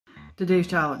Today's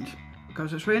challenge,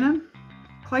 because it's raining,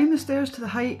 climb the stairs to the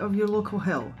height of your local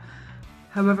hill.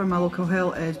 However, my local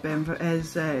hill is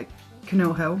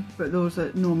Canoe Hill, but those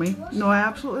that know me know I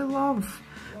absolutely love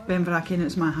Benverachy and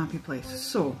it's my happy place.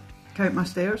 So, count my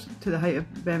stairs to the height of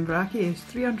Benverachy is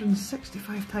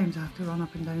 365 times I have to run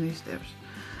up and down these stairs.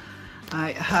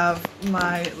 I have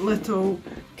my little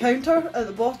counter at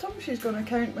the bottom. She's going to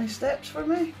count my steps for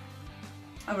me.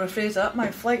 I'll rephrase that, my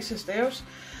flights of stairs.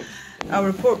 I'll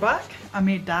report back. I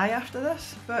may die after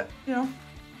this, but you know,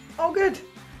 all good.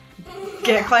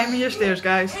 Get climbing your stairs,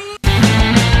 guys.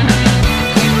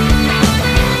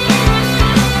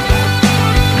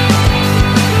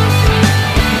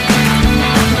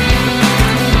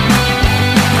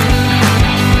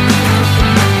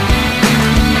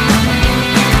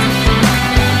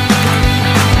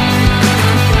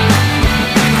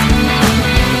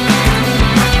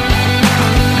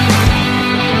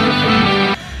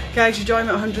 Guys, you join me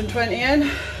at 120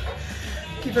 in.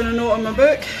 Keeping a note on my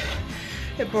book,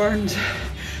 it burns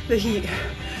the heat.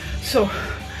 So,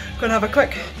 gonna have a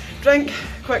quick drink,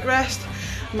 quick rest.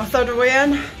 My third way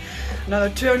in, another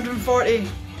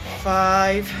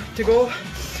 245 to go.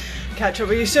 Catch up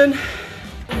with you soon.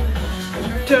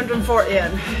 240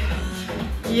 in.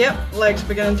 Yep, legs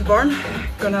beginning to burn.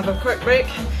 Gonna have a quick break,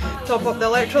 top up the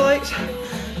electrolytes,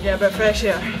 get a bit fresh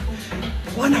air.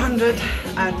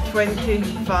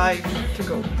 125 to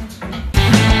go.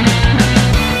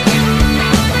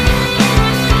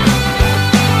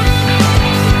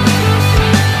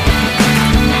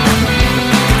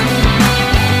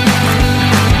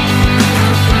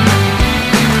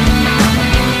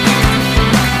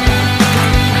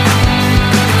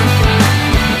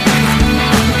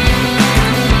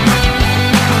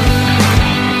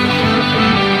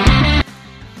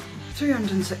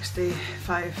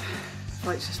 $265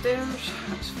 flights of stairs,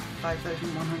 that's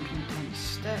 5,110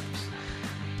 steps.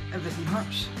 Everything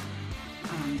hurts.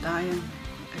 I'm dying.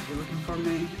 If you're looking for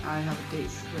me, I have a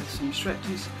date with some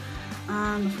stretches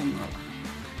and a foam roller.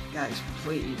 Guys,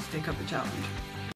 please take up the challenge.